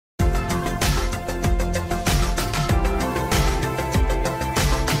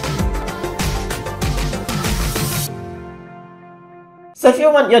So if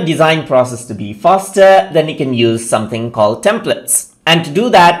you want your design process to be faster, then you can use something called templates. And to do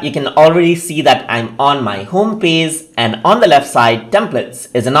that, you can already see that I'm on my home page, and on the left side, templates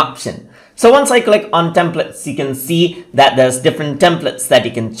is an option. So once I click on templates, you can see that there's different templates that you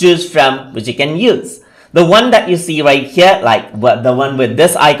can choose from, which you can use. The one that you see right here, like the one with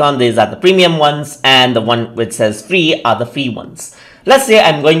this icon, these are the premium ones, and the one which says free are the free ones. Let's say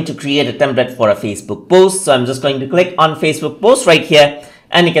I'm going to create a template for a Facebook post. So I'm just going to click on Facebook post right here,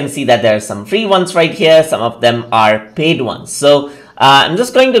 and you can see that there are some free ones right here. Some of them are paid ones. So I'm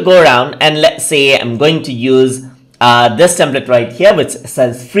just going to go around, and let's say I'm going to use this template right here, which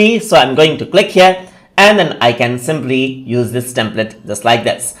says free. So I'm going to click here, and then I can simply use this template just like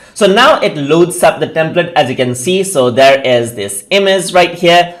this. So now it loads up the template, as you can see. So there is this image right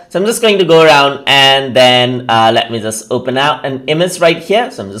here. So I'm just going to go around, and then let me just open out an image right here.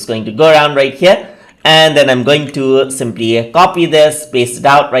 So I'm just going to go around right here, and then I'm going to simply copy this, paste it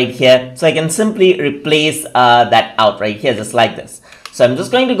out right here. So I can simply replace that out right here, just like this. So I'm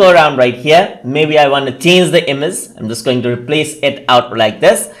just going to go around right here. Maybe I want to change the image. I'm just going to replace it out like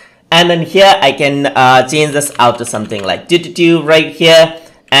this. And then here I can change this out to something like 222 right here.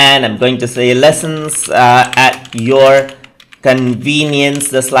 And I'm going to say lessons at your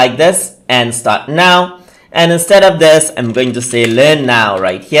convenience, just like this, and start now. And instead of this, I'm going to say learn now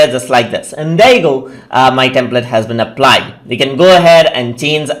right here, just like this. And there you go. My template has been applied. You can go ahead and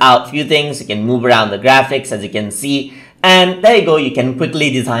change out a few things. You can move around the graphics, as you can see. And there you go. You can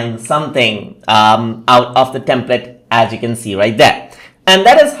quickly design something out of the template, as you can see right there. And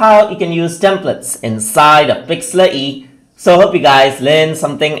that is how you can use templates inside of Pixlr E. So hope you guys learned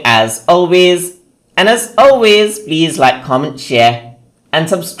something as always. And as always, please like, comment, share, and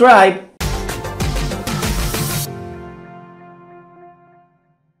subscribe.